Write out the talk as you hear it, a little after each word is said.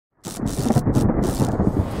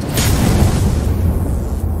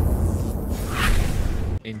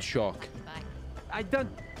shock. I don't.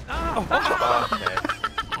 Okay.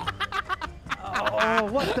 Oh,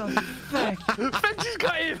 what the fuck? French has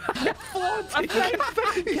got him. I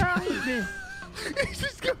fucking carried me. He's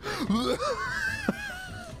just go.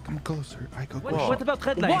 Come closer. I go closer. What about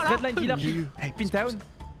Redline? What Redline dealer. Hey, Pin down.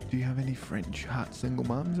 do you have any French hot single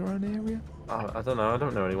moms around the area? I don't know. I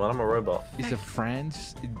don't know anyone. I'm a robot. Is it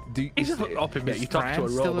France? He's just up in me. You talk to a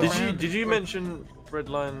France still robot. around? Did you mention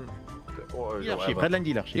Redline? Or Dealership. whatever? Redline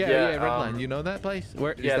dealership. Yeah, Redline. You know that place?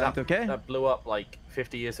 Where is Yeah, that? Okay. That blew up like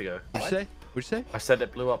 50 years ago. What'd you say? What'd you say? I said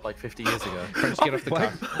it blew up like 50 years ago. French, get off the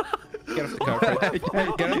car. Get off the car,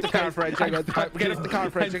 French. Get off the car, French. I got get off the car,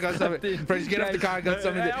 French. I got something. French, get off the car. I got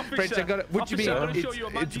something. French, I got it. What do you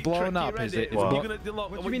mean? It's blown up, is it? What?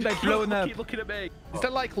 What do you mean by blown up? Keep looking at me. Is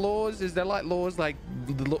there like laws? Is there like laws like,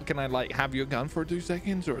 look, can I like have your gun for 2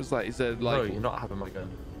 seconds, or is like, is it No, like? you're not having my gun.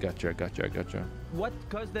 Gotcha. What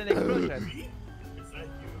caused an explosion?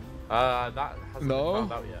 That hasn't No. been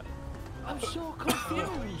found out yet. I'm so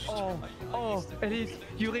confused. Oh, Elise,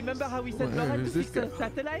 you remember how we sent Where Laura to is this fix the guy?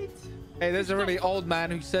 satellite? Hey, there's a really old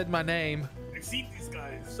man who said my name. I've seen these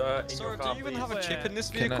guys. So, Sir, do you even have a chip in this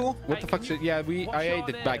Can I- vehicle? what the fuck? Yeah, I what's ate your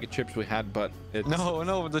the name? bag of chips we had, but it's.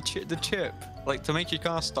 No, the chip, like to make your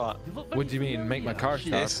car start. What do you mean? Make my car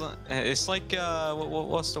start? It's like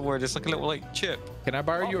what's the word? It's like a little like chip. Can I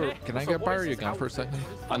borrow your? Can I So get what borrow is your this gun for a second?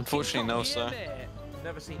 Unfortunately, no, sir.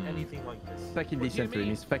 Never seen anything like this. Fucking What do you listen to him, mean?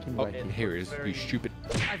 he's fucking Oh, right. here he is. You stupid.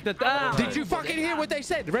 Ah! Did you fucking hear what they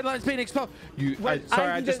said? The red line's being exposed. You. Well, Sorry,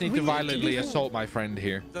 I I just didn't- need to we- violently we- assault my friend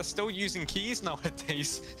here. They're still using keys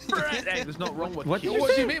nowadays. Hey, there's not wrong with What you. did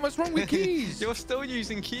What do you mean? What's wrong with keys? You're still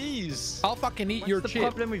using keys. I'll fucking eat your What's the chip.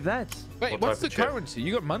 problem with that? Wait, What what's the type of chip? currency?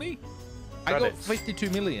 You got money? I got Credits. 52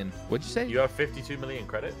 million. What'd you say? You have 52 million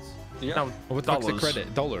credits? Yeah. No, What the fuck's the dollars.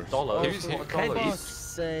 credit? Dollars. Dollars? Here's- What Credits. dollars?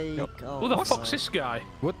 Sake. Who the fuck's this guy?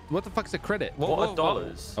 What the fuck's a credit? What are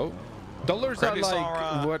dollars? Oh, dollars Credits are like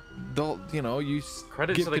are, what? You know, you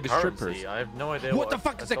Credits give are to the the strippers. currency. I have no idea What the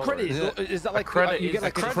fuck is a credit? dollar Is that A like credit you is get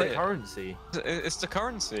like a a credit credit? currency. It's the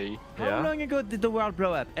currency. How Yeah. long ago did the world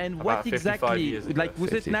blow up? And About what 55 exactly? years ago. Like,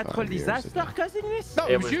 was it 55 natural years disaster ago. causing this? No,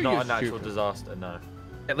 It was you, not you a natural stupid. disaster, no.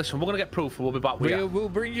 Hey, listen, we're gonna get proof. We'll be back with you. We'll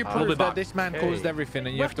bring you I'll proof be that back. this man Hey. caused everything,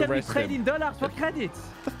 and you Where have to can we arrest trade him. in dollars for credits?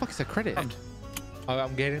 What the fuck's a credit? Oh,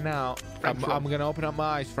 I'm getting out. I'm gonna open up my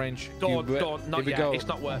eyes, French. Don't, Here not we yet. go. It's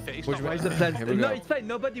not worth it. It's What not do you worth mean? it. Here we No, go. it's fine.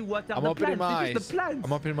 Nobody watered I'm the opening plants. my It's eyes. just the plants.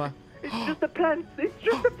 I'm opening my. It's just the plants. It's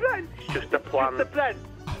just the plants. Just a plan. The plants.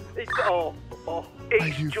 It's Are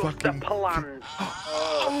It's you just a fucking- plan.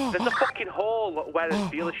 There's a fucking hole where the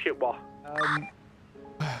dealership was.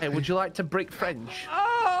 Hey, would you like to break French?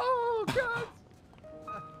 Oh God.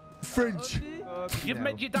 French. You've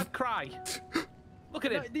made your dad cry. Look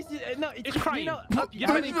at No, him. this is no. It's It's crying. You know, You're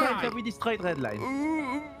how making many times cry. have we destroyed Redline?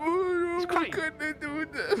 It's crying. Do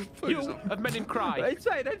that. You have made him cry. It's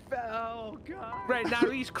fine. Oh God. Right now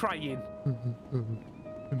he's crying.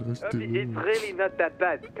 It's really not that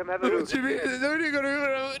bad. Come have a look. What do you mean? It's only gonna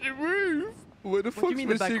go on the roof. Where the What do you fuck's mean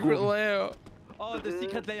my the back secret room? layer? Oh, the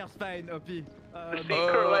secret layer's fine, Opie. The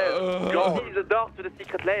secret layer. Go in the door to the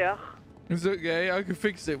secret layer. It's okay. I can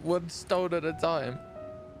fix it one stone at a time.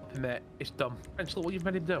 Mate, it's dumb. French, look what you've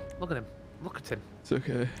made him do. Look at him. Look at him. It's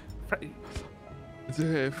okay. Fre- It's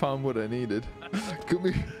okay. I found what I needed.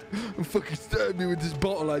 Come here. And fucking stab me with this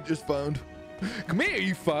bottle I just found. Come here,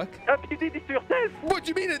 you fuck. You did this to yourself. What do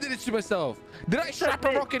you mean I did it to myself? Did I strap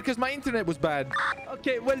a rocket because my internet was bad?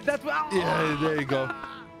 Okay, well that's Yeah, there you go.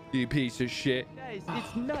 You piece of shit. Guys,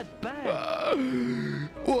 it's not bad.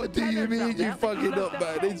 What do you Panels mean are you there, fucking they up, lost man?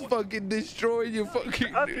 their It's paint. fucking destroying your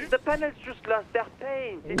fucking... The panels just lost their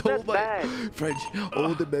paint. It's Oh not my... bad. French,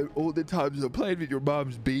 all the times I played with your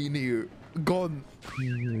mom's being here, gone.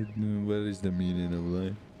 What is the meaning of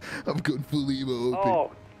life? I'm gone full emo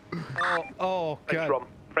Oh, Oh French God. rum.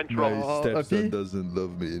 French My rum. stepson Opie? doesn't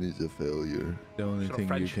love me and he's a failure. The only Shut up, thing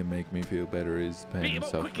you French. can make me feel better is Beat pain him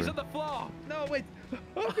and up quick, he's on suffering. the floor. No, wait.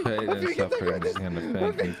 Pain and suffering is gonna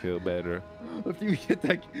make me feel better. Opie, we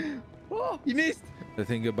attack. Oh, he missed. The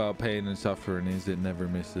thing about pain and suffering is it never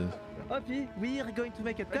misses. Opie, we are going to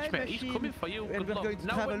make a time French, mate, he's machine. coming for you. And Good we're luck. going to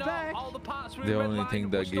No, travel we're not. back. All the parts are The in only Redline. thing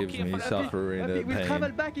We're that stuck gives here me forever. suffering Opie, and we'll pain. travel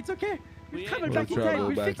back. It's okay. We'll travel We'll back in travel time.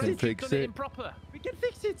 We'll back fix and it. fix Done it it. improper. We can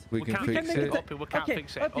fix it. We can can't fix fix it. Opie, we can't Okay,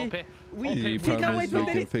 fix it. Opie, Opie. We You can't promise wait we for can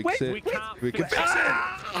minute. fix Wait, it? We wait. can't We can fix fix it.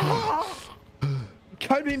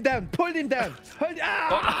 Calm him down. Pull him down. Hold.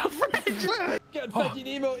 God, fucking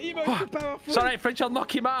Emo. Emo is too powerful. Sorry, French, I'll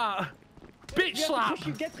knock him out. Bitch You have to slap. push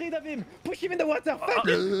him. Get rid of him. Push him in the water. Fuck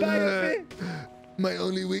him. Die, Opie. My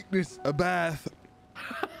only weakness, a bath.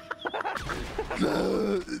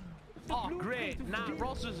 Oh, great. Now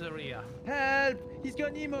Rosses are here. Help! He's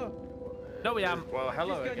gone emo. No, we haven't. Well,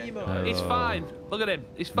 hello He's gone again. emo. He's fine. Look at him.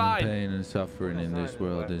 He's fine. Pain and suffering in this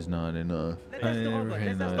world is not enough.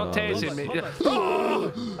 Stop tasing me.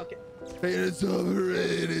 Okay. Pain and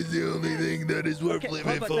suffering is the only thing that is worth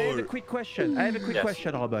living Robot, I have a quick question.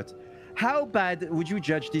 Question, Robot. How bad would you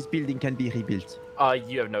judge this building can be rebuilt?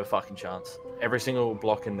 You have no fucking chance. Every single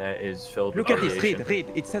block in there is filled Look with at this. radiation.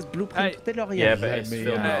 Read. It says blueprint. Yeah, but it's filled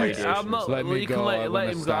with radiation. I'm not. Let me You go, can I'm let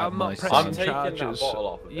gonna him go. stab I'm not myself. I'm pressing taking that charges. bottle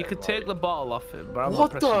off of You there, could by take the the way. bottle off him, but I'm What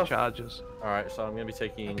not pressing the charges. Alright, so I'm going to be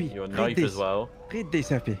taking Opie, your read knife this. as well. Read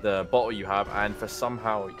this, Opie. The bottle you have, and for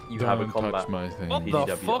somehow you have a Don't combat touch my thing. What the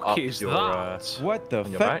PDW fuck up is your, that? What the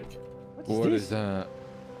on your fuck? back. What this? is that?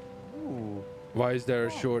 Ooh. Why is there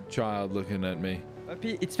a short child looking at me?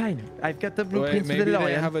 Opie, it's fine. I've got the Wait, blueprint to maybe the they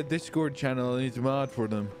lawyer. have a Discord channel. I need to mod for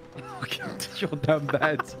them. You're dumb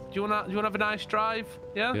bad. Do you wanna have a nice drive?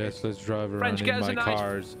 Yeah. Yes, let's drive around French, in get us my a nice-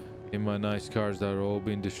 cars. In my nice cars that are all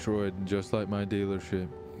being destroyed, just like my dealership.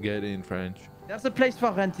 Get in, French. There's a place for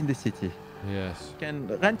rent in the city. Yes. You can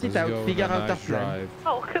rent it Let's out, go figure with a out our nice plan. drive.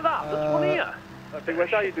 Oh, look at that. There's one here. Opie,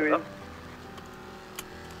 what are you doing?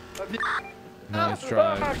 Nice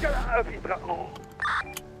drive. Oh,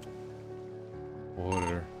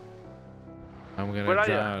 Water. I'm Where gonna are ya?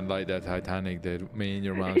 drown like that Titanic did. Me and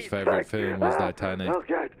your mom's favorite film was Titanic. Oh,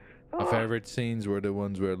 God. My favorite scenes were the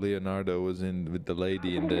ones where Leonardo was in with the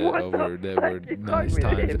lady and the What over. the They were fuck is nice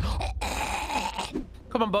wrong with times.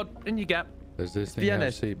 Come on, bud. In you get. Does this Be thing have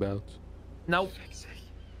honest. seatbelts? No.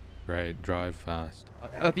 Great, drive fast.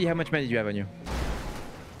 Opie, how much money do you have on you?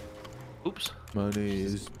 Oops. Money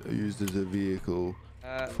is used as a vehicle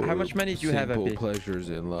for How much money do you have, simple Opie? pleasures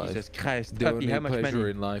in life. Jesus Christ. The Opie, only how much pleasure money?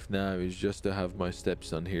 in life now is just to have my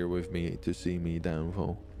stepson here with me to see me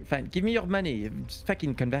downfall. Fine, give me your money. Just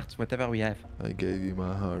fucking convert whatever we have. I gave you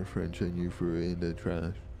my heart, French, and you threw it in the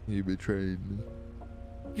trash. You betrayed me.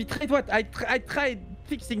 Betrayed what? I tried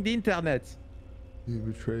fixing the internet. You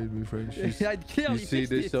betrayed me, French. I clearly You see fixed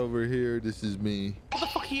this it. over here? This is me. What the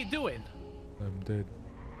fuck are you doing? I'm dead.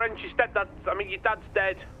 French is dead. Your dad's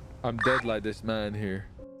dead. I'm dead like this man here.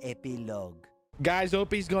 Epilogue. Guys,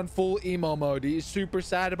 Opie's gone full emo mode. He's super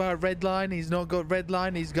sad about Redline. He's not got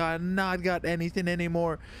Redline. He's not got anything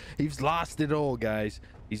anymore. He's lost it all, guys.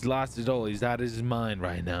 He's lost it all. He's out of his mind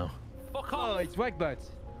right now. Fuck Oh, off. it's Wagbot.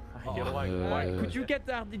 You're like, Could you get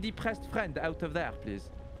our depressed friend out of there, please?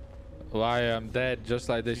 Why I'm dead just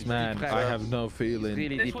like this He's man. depressed. I have no He's feeling.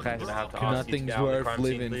 really This one's depressed. gonna have to ask you to Nothing's get out of the worth crime scene,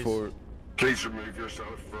 living please. for. Please remove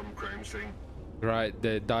yourself from crime scene. Right,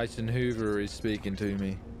 the Dyson Hoover is speaking to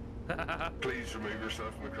me. Please remove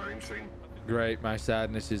yourself from the crime scene. Great, my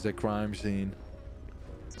sadness is a crime scene.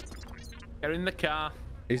 Get in the car.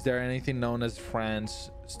 Is there anything known as France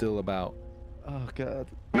still about? Oh God.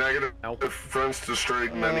 Negative. France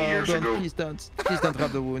destroyed many years ago. Please don't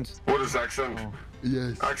rub the wounds. What is accent?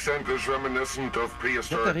 Yes. Accent is reminiscent of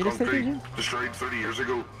prehistoric real estate country agent? destroyed 30 years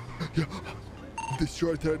ago.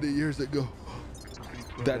 Destroyed 30 years ago.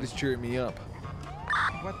 That is cheering me up.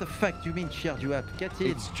 What the fuck do you mean cheered you up? Get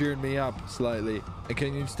in. It's cheered me up slightly. And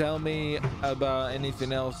can you tell me about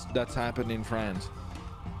anything else that's happened in France?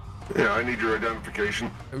 Yeah, I need your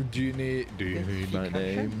identification. Do you need my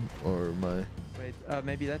name or my... Wait,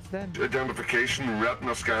 maybe that's them. Identification,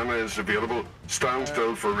 retina scan is available. Stand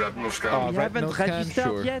still for retinal scan. We haven't retinal scan, registered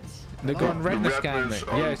sure. yet. They're going retina The scan me. retina's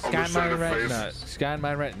on- Yeah, on the scan my side of retina. face. Scan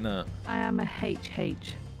my retina. I am a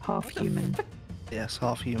HH, half human, Yes,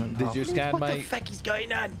 half human. Did you scan What my... the fuck is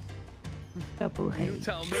going on? double You H.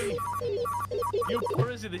 tell me. You put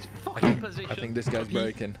us in this fucking position. I think this guy's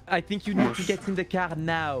breaking. I think you need to get in the car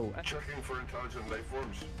now. Checking for intelligent life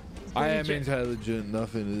forms. I am intelligent.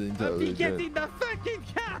 Nothing is Opie, get intelligent. in the fucking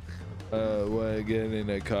car! Why get in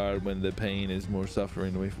a car when the pain is more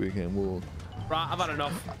suffering if we can walk? Right, I've had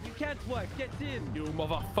enough. You can't walk, get in! You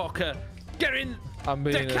motherfucker. Get in. I'm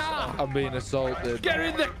being The car! I'm being assaulted. Get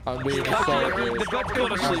in the I'm being car. assaulted. The god's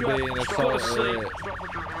gonna sleep. I'm being Go to sleep. assaulted.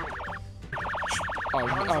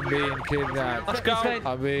 I'm being kidnapped. Let's go.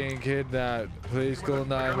 I'm being kidnapped. Please call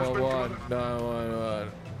 911.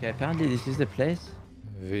 911. Okay, apparently this is the place.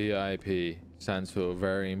 VIP stands for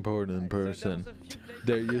very important person.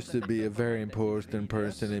 There used to be a very important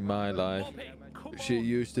person in my life. She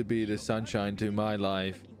used to be the sunshine to my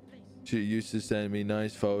life. She used to send me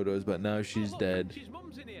nice photos, but now she's dead. She's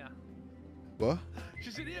mum's in here. What?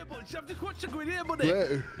 She's in here, but I've just watched her go in here, buddy.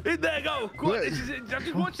 Where? In there, go. Go on, Where? this is it. I've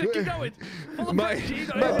just watched her keep going. Full of My Frenchie,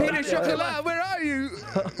 Peter Chocolat, where are you?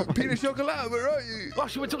 Peter Chocolat, where are you? Oh,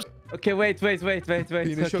 she went up. Okay, wait. Peter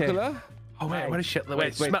Okay. Chocolat? Oh, wait, where is she? Wait,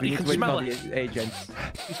 Wait, smell, we you need can to wait smell for it. the agents.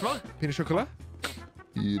 You smell it? Peter Chocolat?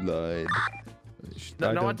 You lied. No,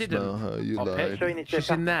 I don't didn't. know how you lied. She's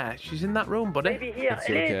in there. She's in that room, buddy. Maybe here. It's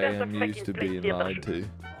okay, I'm used to being lied to.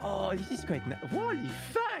 Oh, this is quite nice. Holy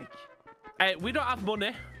fuck! Hey, we don't have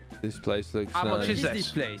money. This place looks How much nice. is This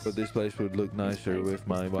this? place. But this place would look nicer with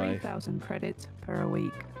my wife. 3,000 credits per a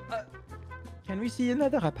week. Can we see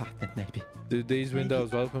another apartment, maybe? Do these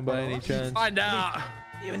windows open by any chance? Find out.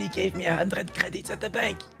 He only gave me 100 credits at the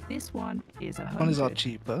bank. This one is 100. One is a lot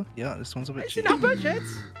cheaper. Yeah, this one's a bit It's in cheaper. our budget.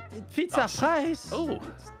 It fits our price. Oh,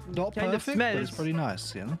 Not kind of perfect, but it's smells. pretty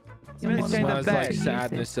nice, you know? It smells kind of Smells like bad.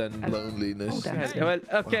 sadness and loneliness. Yeah, well,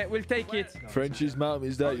 okay, we'll take it. Frenchie's mom,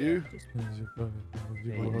 is that you? we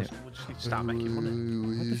just need to start making money.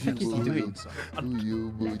 What the fuck is he doing?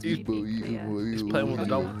 He's playing with the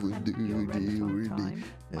doll.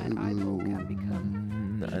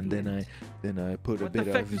 And then I put a What the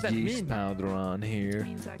bit fuck does of that yeast mean? powder on here.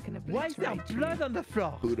 Means I can Why is there obliterate blood you. on the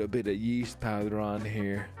floor? Put a bit of yeast powder on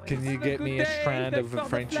here. Can you Have a get good me a day, strand thanks of for the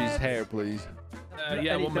Frenchie's flats. hair, please?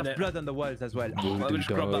 Yeah, And 1 there's minute. blood on the walls as well. Let me Voodoo just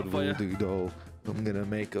grab doll, that for you. voodoo doll. I'm gonna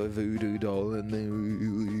make a voodoo doll and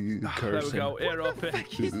then There curse we go. him. Here, Opie.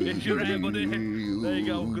 It's your hair, buddy. There you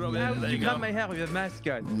go. Grab How it. would There you you grab go. my hair with a mask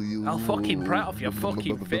on? I'll fucking pry it off your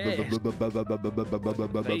fucking face. Face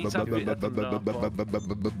off it, that's enough.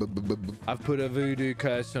 I've put a voodoo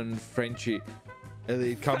curse on Frenchie.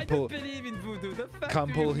 Ellie, I come don't pull, believe in voodoo. The fuck come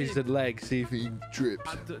do pull you his mean? leg, see if he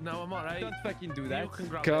trips. No, I'm alright. Don't fucking do You that. can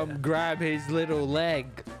grab Come it. grab his little leg.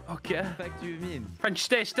 Okay. What the fuck do you mean? French,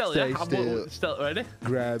 stay still, Stay yeah? still. I'm still ready.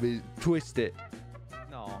 Grab it, twist it.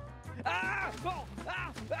 No. Ah! Oh!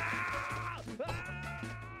 Ah! Ah! Ah!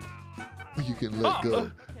 You can let go.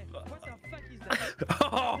 Okay, what the fuck is that?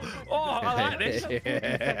 Oh, I like this.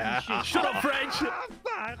 Yeah. Shut up, French. Ah,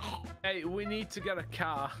 fuck! Hey, we need to get a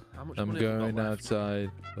car. How much I'm money have we going got left?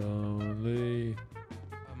 outside. Only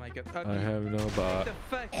Oh my god. I have no What bar. the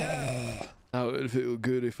fuck? Ah. That would feel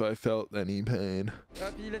good if I felt any pain.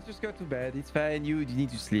 Opie, let's just go to bed. It's fine. You need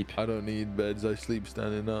to sleep. I don't need beds. I sleep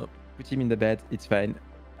standing up. Put him in the bed. It's fine.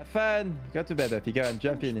 Have fun. Go to bed, Opie. Go and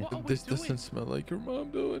jump in. What are we This doing? doesn't smell like your mom,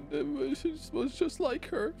 though. It smells just like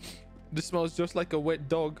her. This smells just like a wet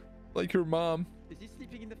dog, like your mom. Is he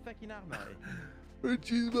sleeping in the fucking armory?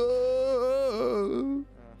 Richie's mom.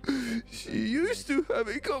 She used to have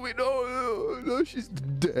it coming on. No, she's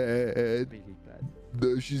dead. Really bad.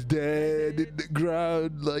 No, she's dead in the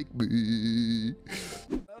ground like me.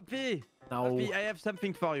 Opie! No. Opie, I have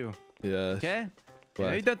something for you. Yes. Okay?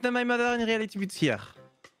 What? You don't know my mother in reality, but here.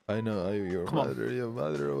 I know your Come on. mother. Your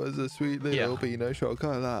mother was a sweet little Pinot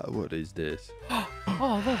chocolat. What is this?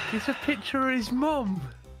 Oh, look, it's a picture of his mum.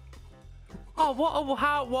 Oh, what a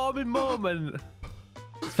heartwarming moment.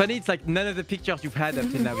 It's funny, it's like none of the pictures you've had up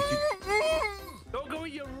till now. Don't go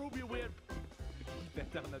in your room, you weird.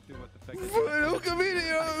 Better not do what the fuck. Don't come in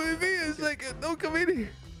here with me a second. Don't come in here.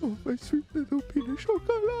 Oh, my sweet little Pinot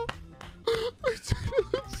chocolat. My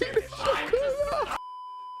sweet little Pinot chocolat.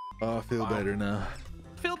 Oh, I feel better now.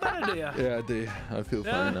 Feel better, do you? Yeah, I do. I feel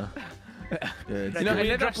fine now. Yeah, it's You know, good. I we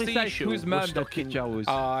never address the precise issue, whose we're mom that stuck in- picture was.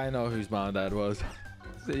 Oh, I know whose mom that was.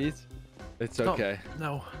 It's It's okay.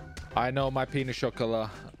 No. I know my Pinot chocolat.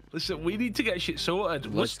 Listen, we need to get shit sorted.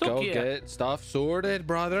 We're Let's stuck go here. get stuff sorted,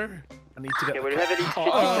 brother. I need to get. Yeah, will you have any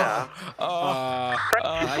chicken Uh, now?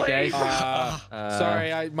 Hi guys.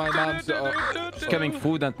 Sorry, my mom's. It's coming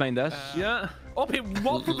through, don't mind us. Yeah. Up it,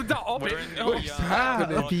 walk through the door. Up it.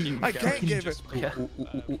 I can't give it. Yeah.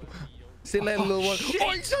 See, little one. shit. Oh,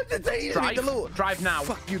 he's on the table. Drive now.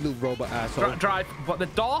 Fuck you, little robot asshole. Drive. But the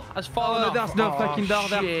door has fallen Oh, off. there's no fucking door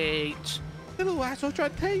there. Shit. Little asshole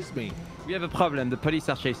tried to tase me. We have a problem. The police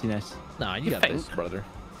are chasing us. Nah, you got think? this, brother.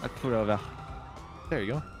 I'll pull over. There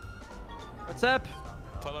you go. What's up?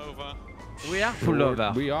 Pull over. We are pulled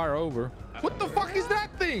over. We are over. What the fuck is that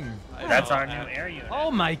thing? That's our new air unit.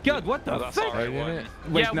 Oh my god, what the That's fuck? alright, Right in one. it.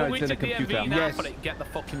 Wait, Yeah, no, well, we it's in a took the computer. MV now. Yes. But get the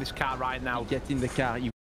fuck in this car right now. Get in the car,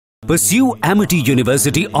 you Pursue Amity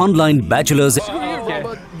University online bachelor's. Screw you,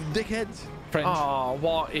 robot dickheads. French. Oh,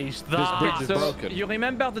 what is This bridge that? is So, broken. you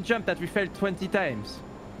remember the jump that we failed 20 times?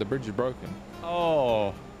 The bridge is broken.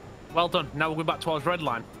 Oh. Well done. Now we're going back towards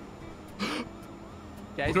Redline.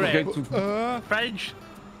 Guys, Great. we're going to... French,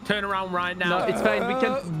 turn around right now. No, it's fine. We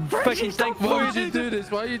can fucking thank Why would you do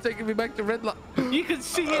this? Why are you taking me back to Redline? You can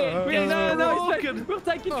see it. We're No, it's broken. fine. We're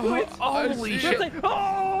taking through it. Holy I shit. see.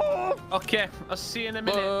 Oh! Okay, I'll see you in a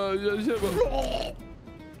minute.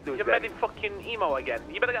 You made him fucking emo again.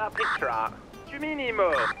 You better get that picture out. What do you mean,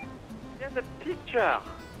 Emo? There's a picture.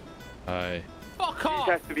 Hi. Fuck This off.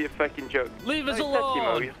 has to be a fucking joke. Leave us No, it's not,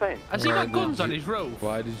 Emo. alone. You're fine. Has he Why got did guns on you- his roof?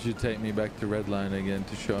 Why did you take me back to Redline again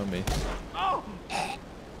to show me? Oh,